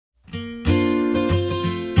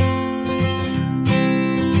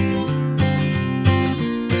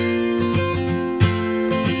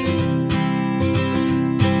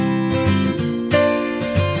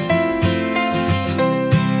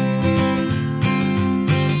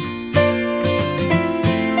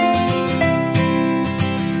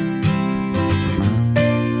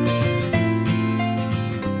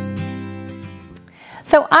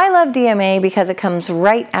I love DMA because it comes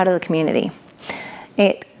right out of the community.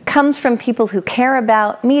 It comes from people who care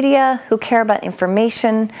about media, who care about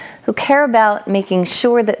information, who care about making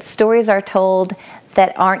sure that stories are told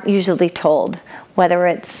that aren't usually told, whether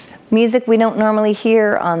it's music we don't normally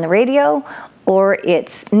hear on the radio, or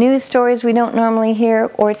it's news stories we don't normally hear,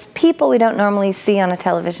 or it's people we don't normally see on a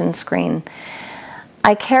television screen.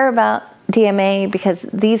 I care about DMA because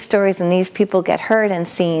these stories and these people get heard and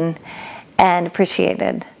seen and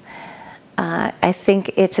appreciated. I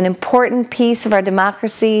think it's an important piece of our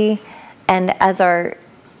democracy, and as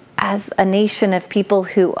a nation of people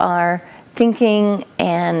who are thinking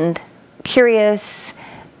and curious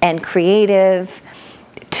and creative,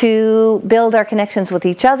 to build our connections with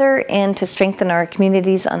each other and to strengthen our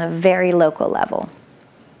communities on a very local level.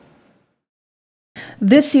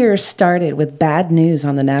 This year started with bad news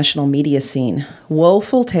on the national media scene,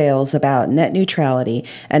 woeful tales about net neutrality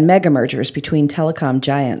and mega mergers between telecom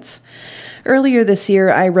giants. Earlier this year,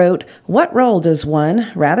 I wrote, "What role does one,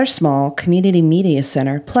 rather small, community media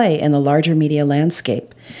center play in the larger media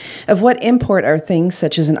landscape? Of what import are things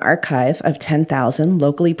such as an archive of 10,000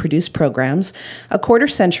 locally produced programs, a quarter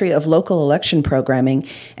century of local election programming,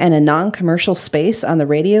 and a non-commercial space on the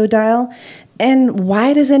radio dial? And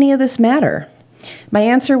why does any of this matter?" My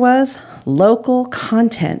answer was, local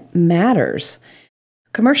content matters.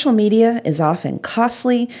 Commercial media is often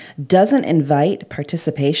costly, doesn't invite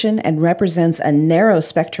participation, and represents a narrow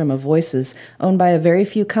spectrum of voices owned by a very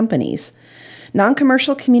few companies.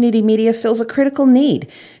 Non-commercial community media fills a critical need,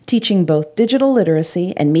 teaching both digital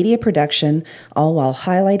literacy and media production, all while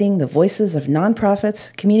highlighting the voices of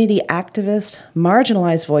nonprofits, community activists,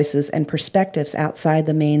 marginalized voices, and perspectives outside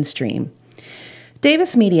the mainstream.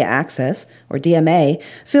 Davis Media Access, or DMA,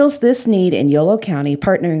 fills this need in Yolo County,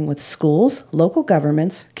 partnering with schools, local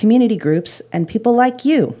governments, community groups, and people like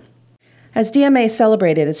you. As DMA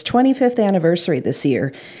celebrated its 25th anniversary this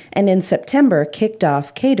year, and in September kicked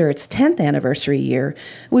off KDIRT's 10th anniversary year,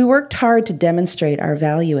 we worked hard to demonstrate our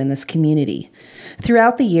value in this community.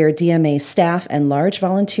 Throughout the year, DMA's staff and large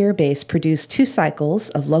volunteer base produced 2 cycles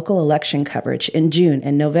of local election coverage in June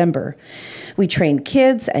and November. We trained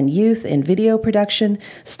kids and youth in video production,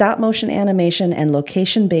 stop-motion animation, and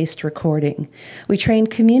location-based recording. We trained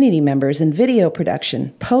community members in video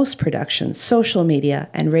production, post-production, social media,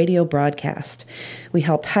 and radio broadcast. We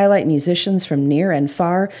helped highlight musicians from near and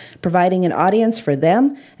far, providing an audience for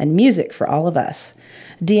them and music for all of us.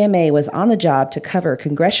 DMA was on the job to cover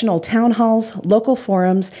congressional town halls, local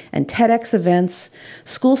forums, and TEDx events,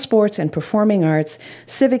 school sports and performing arts,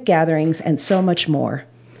 civic gatherings, and so much more.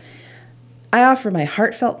 I offer my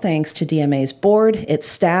heartfelt thanks to DMA's board, its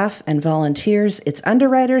staff and volunteers, its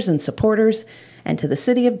underwriters and supporters, and to the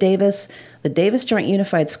City of Davis, the Davis Joint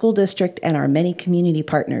Unified School District, and our many community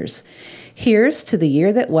partners. Here's to the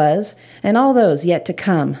year that was, and all those yet to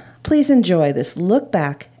come. Please enjoy this look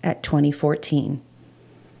back at 2014.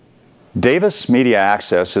 Davis Media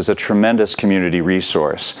Access is a tremendous community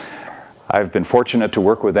resource. I've been fortunate to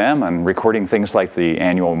work with them on recording things like the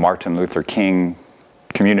annual Martin Luther King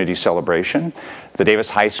Community Celebration, the Davis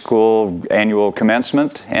High School annual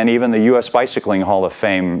commencement, and even the U.S. Bicycling Hall of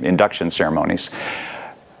Fame induction ceremonies.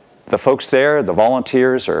 The folks there, the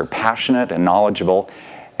volunteers, are passionate and knowledgeable,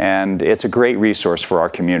 and it's a great resource for our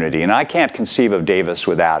community. And I can't conceive of Davis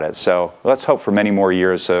without it, so let's hope for many more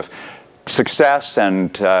years of success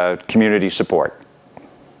and community support.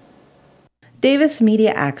 Davis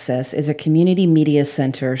Media Access is a community media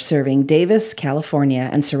center serving Davis, California,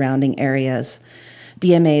 and surrounding areas.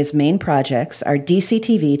 DMA's main projects are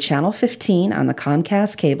DCTV Channel 15 on the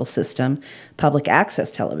Comcast cable system, public access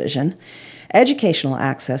television, Educational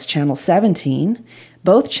Access Channel 17.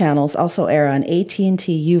 Both channels also air on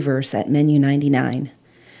AT&T Uverse at Menu 99.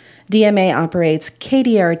 DMA operates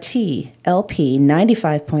KDRT LP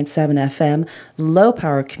 95.7 FM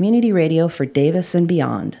low-power community radio for Davis and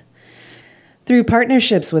beyond. Through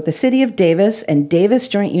partnerships with the City of Davis and Davis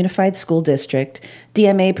Joint Unified School District,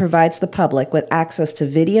 DMA provides the public with access to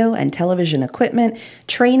video and television equipment,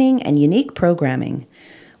 training, and unique programming.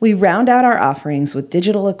 We round out our offerings with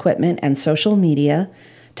digital equipment and social media,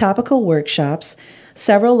 topical workshops,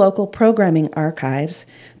 several local programming archives,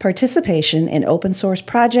 participation in open source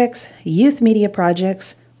projects, youth media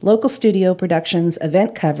projects, local studio productions,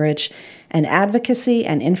 event coverage, and advocacy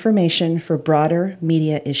and information for broader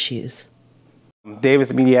media issues.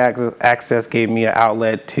 Davis Media Access gave me an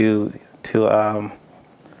outlet to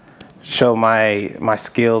show my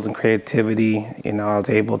skills and creativity. You know, I was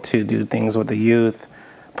able to do things with the youth,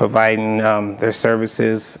 providing their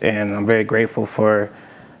services, and I'm very grateful for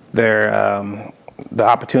their the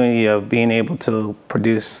opportunity of being able to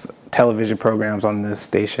produce television programs on this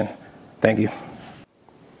station. Thank you.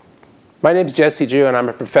 My name is Jesse Drew, and I'm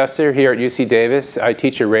a professor here at UC Davis. I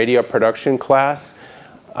teach a radio production class,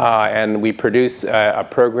 and we produce a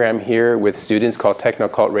program here with students called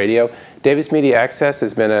Techno-Cult Radio. Davis Media Access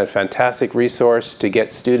has been a fantastic resource to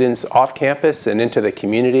get students off campus and into the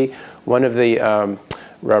community. One of the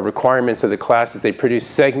requirements of the class is they produce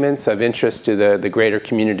segments of interest to the greater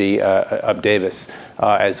community of Davis,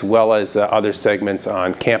 as well as other segments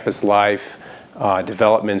on campus life,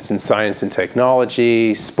 developments in science and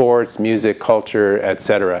technology, sports, music, culture,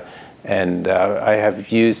 etc. And I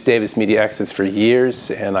have used Davis Media Access for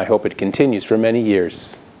years, and I hope it continues for many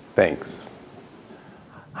years. Thanks.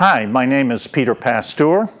 Hi, my name is Peter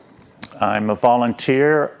Pasteur. I'm a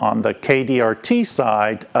volunteer on the KDRT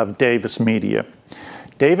side of Davis Media.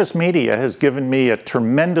 Davis Media has given me a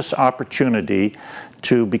tremendous opportunity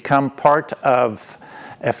to become part of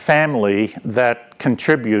a family that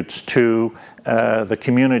contributes to the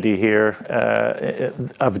community here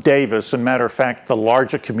of Davis. As a matter of fact, the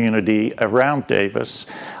larger community around Davis.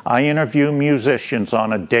 I interview musicians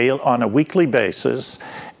on a weekly basis,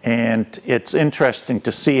 and it's interesting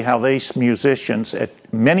to see how these musicians,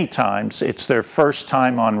 many times, it's their first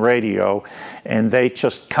time on radio, and they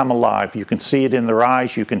just come alive. You can see it in their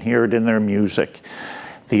eyes, you can hear it in their music.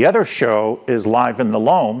 The other show is Live in the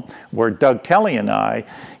Loam, where Doug Kelly and I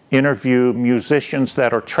interview musicians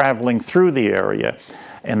that are traveling through the area,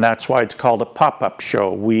 and that's why it's called a pop-up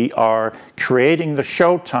show. We are creating the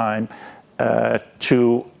show time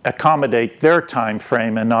to accommodate their time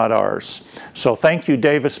frame and not ours. So thank you,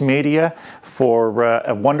 Davis Media, for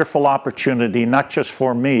a wonderful opportunity, not just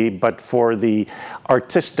for me, but for the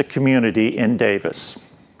artistic community in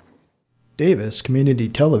Davis. Davis Community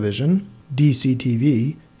Television,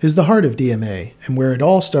 DCTV, is the heart of DMA and where it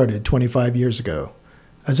all started 25 years ago.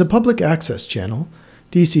 As a public access channel,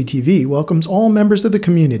 DCTV welcomes all members of the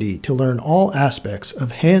community to learn all aspects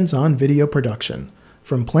of hands-on video production,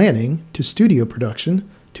 from planning to studio production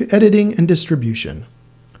to editing and distribution.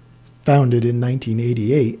 Founded in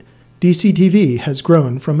 1988, DCTV has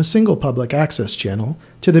grown from a single public access channel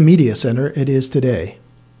to the media center it is today.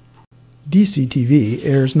 DCTV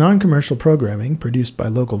airs non-commercial programming produced by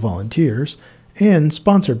local volunteers and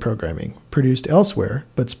sponsored programming produced elsewhere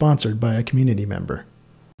but sponsored by a community member.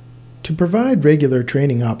 To provide regular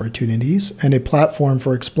training opportunities and a platform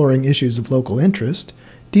for exploring issues of local interest,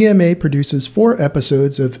 DMA produces 4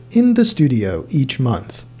 episodes of In the Studio each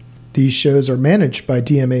month. These shows are managed by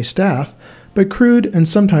DMA staff, but crewed and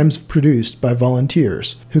sometimes produced by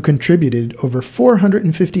volunteers, who contributed over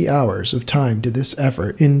 450 hours of time to this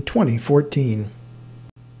effort in 2014.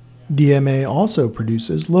 DMA also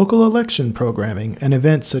produces local election programming and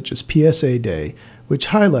events such as PSA Day, which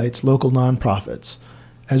highlights local nonprofits.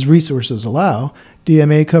 As resources allow,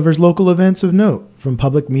 DMA covers local events of note, from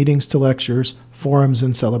public meetings to lectures, forums,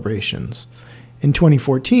 and celebrations. In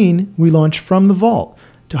 2014, we launched From the Vault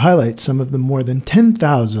to highlight some of the more than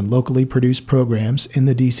 10,000 locally produced programs in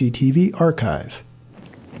the DCTV archive.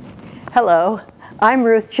 Hello, I'm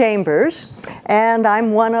Ruth Chambers, and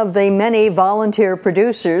I'm one of the many volunteer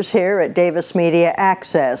producers here at Davis Media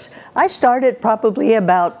Access. I started probably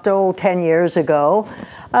about 10 years ago.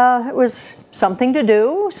 It was something to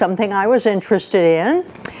do, something I was interested in,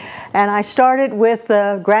 and I started with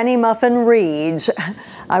Granny Muffin Reads.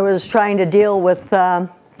 I was trying to deal with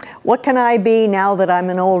what can I be now that I'm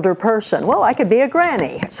an older person? Well, I could be a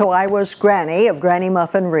granny. So I was Granny of Granny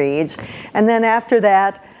Muffin Reads, and then after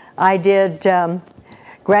that I did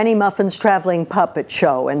Granny Muffin's Traveling Puppet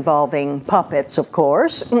Show, involving puppets, of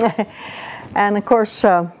course. And of course,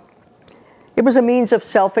 it was a means of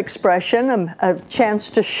self-expression, a chance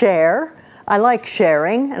to share. I like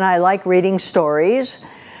sharing, and I like reading stories.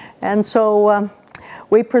 And so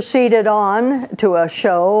we proceeded on to a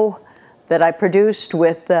show that I produced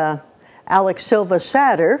with Alex Silva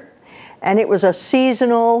Satter, and it was a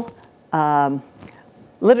seasonal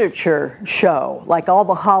literature show, like all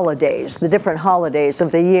the holidays, the different holidays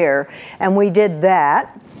of the year, and we did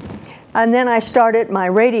that. And then I started my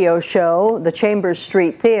radio show, the Chambers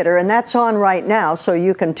Street Theater, and that's on right now, so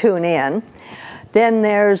you can tune in. Then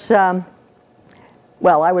there's,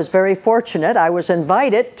 well, I was very fortunate. I was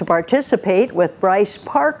invited to participate with Bryce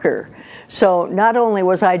Parker. So not only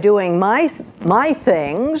was I doing my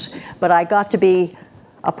things, but I got to be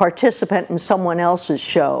a participant in someone else's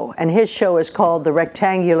show. And his show is called The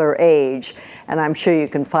Rectangular Age, and I'm sure you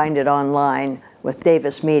can find it online with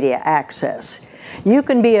Davis Media Access. You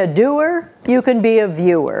can be a doer, you can be a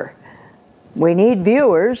viewer. We need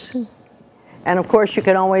viewers, and of course you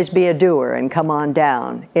can always be a doer and come on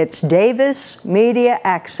down. It's Davis Media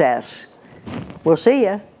Access. We'll see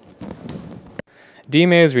you.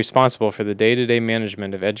 DMA is responsible for the day-to-day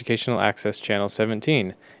management of Educational Access Channel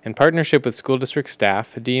 17. In partnership with school district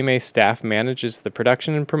staff, DMA staff manages the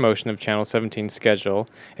production and promotion of Channel 17's schedule,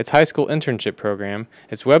 its high school internship program,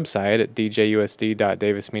 its website at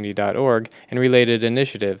djusd.davismedia.org, and related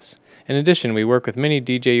initiatives. In addition, we work with many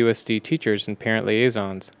DJUSD teachers and parent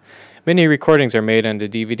liaisons. Many recordings are made onto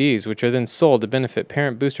DVDs, which are then sold to benefit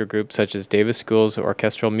parent booster groups such as Davis Schools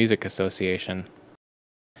Orchestral Music Association.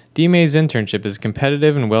 DMA's internship is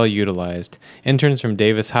competitive and well utilized. Interns from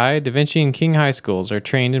Davis High, Da Vinci, and King High schools are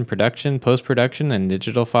trained in production, post-production, and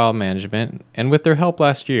digital file management, and with their help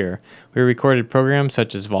last year, we recorded programs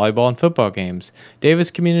such as volleyball and football games,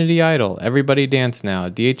 Davis Community Idol, Everybody Dance Now,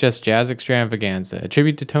 DHS Jazz Extravaganza, a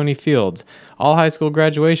tribute to Tony Fields, all high school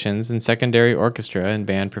graduations, and secondary orchestra and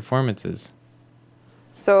band performances.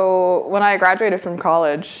 So when I graduated from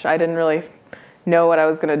college, I didn't really know what I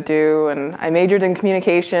was going to do, and I majored in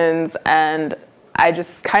communications, and I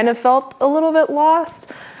just kind of felt a little bit lost,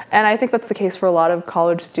 and I think that's the case for a lot of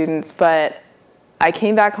college students. But I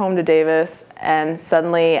came back home to Davis, and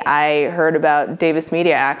suddenly I heard about Davis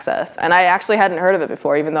Media Access, and I actually hadn't heard of it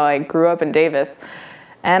before, even though I grew up in Davis,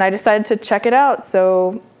 and I decided to check it out.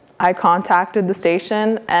 So I contacted the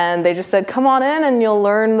station, and they just said, come on in and you'll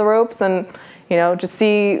learn the ropes, and just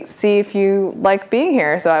see if you like being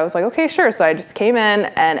here. So I was like, okay, sure. So I just came in,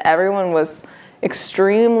 and everyone was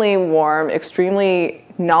extremely warm, extremely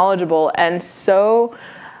knowledgeable, and so,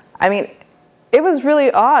 it was really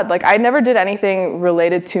odd. Like, I never did anything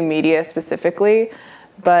related to media specifically,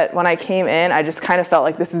 but when I came in, I just kind of felt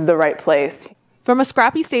like this is the right place. From a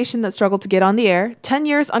scrappy station that struggled to get on the air, 10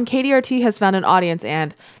 years on KDRT has found an audience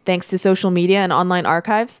and, thanks to social media and online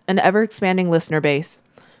archives, an ever-expanding listener base.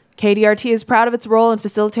 KDRT is proud of its role in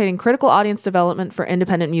facilitating critical audience development for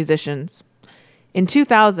independent musicians. In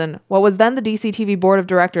 2000, what was then the DCTV Board of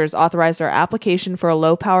Directors authorized our application for a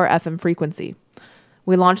low-power FM frequency.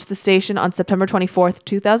 We launched the station on September 24,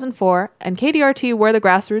 2004, and KDRT, Where the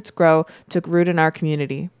Grassroots Grow, took root in our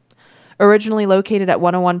community. Originally located at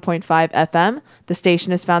 101.5 FM, the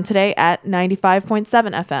station is found today at 95.7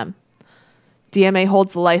 FM. DMA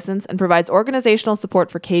holds the license and provides organizational support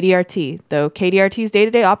for KDRT, though KDRT's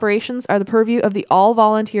day-to-day operations are the purview of the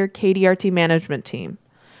all-volunteer KDRT management team.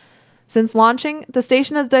 Since launching, the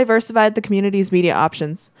station has diversified the community's media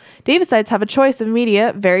options. Davisites have a choice of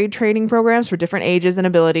media, varied training programs for different ages and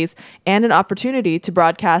abilities, and an opportunity to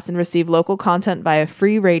broadcast and receive local content via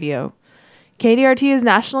free radio. KDRT is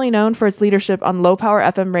nationally known for its leadership on low-power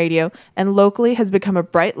FM radio, and locally has become a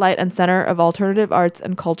bright light and center of alternative arts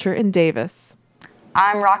and culture in Davis.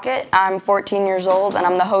 I'm Rocket, I'm 14 years old, and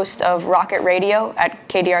I'm the host of Rocket Radio at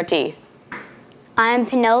KDRT. I'm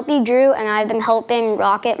Penelope Drew, and I've been helping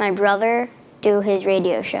Rocket, my brother, do his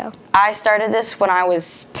radio show. I started this when I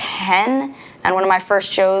was 10, and one of my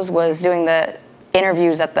first shows was doing the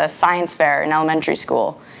interviews at the science fair in elementary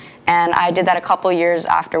school. And I did that a couple years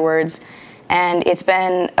afterwards, and it's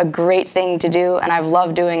been a great thing to do, and I've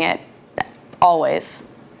loved doing it always.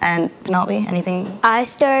 And Penelope, anything? I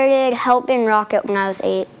started helping Rocket when I was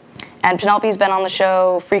 8. And Penelope's been on the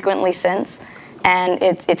show frequently since, and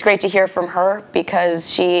it's great to hear from her because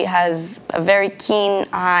she has a very keen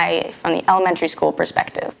eye from the elementary school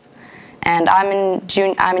perspective. And I'm in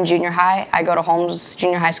junior high. I go to Holmes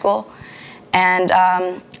Junior High School, and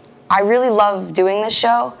I really love doing this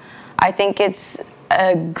show. I think it's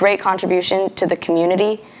a great contribution to the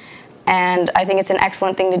community. And I think it's an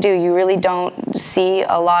excellent thing to do. You really don't see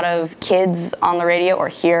a lot of kids on the radio or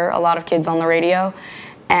hear a lot of kids on the radio.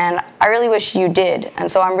 And I really wish you did. And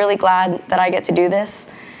so I'm really glad that I get to do this.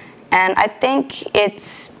 And I think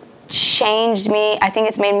it's changed me. I think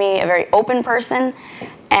it's made me a very open person.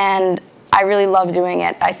 And I really love doing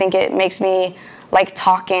it. I think it makes me like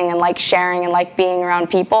talking and like sharing and like being around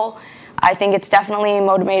people. I think it's definitely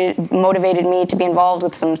motivated me to be involved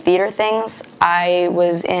with some theater things. I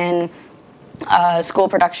was in school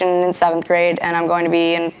production in 7th grade, and I'm going to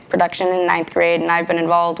be in production in 9th grade, and I've been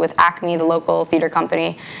involved with Acme, the local theater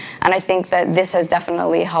company, and I think that this has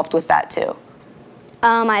definitely helped with that too.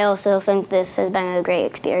 I also think this has been a great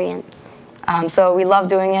experience. So we love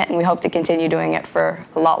doing it, and we hope to continue doing it for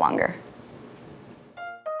a lot longer.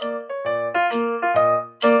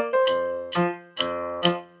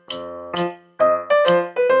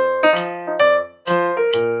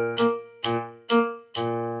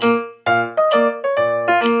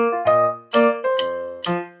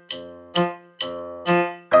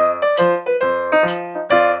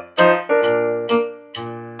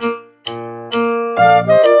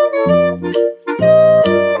 Thank you.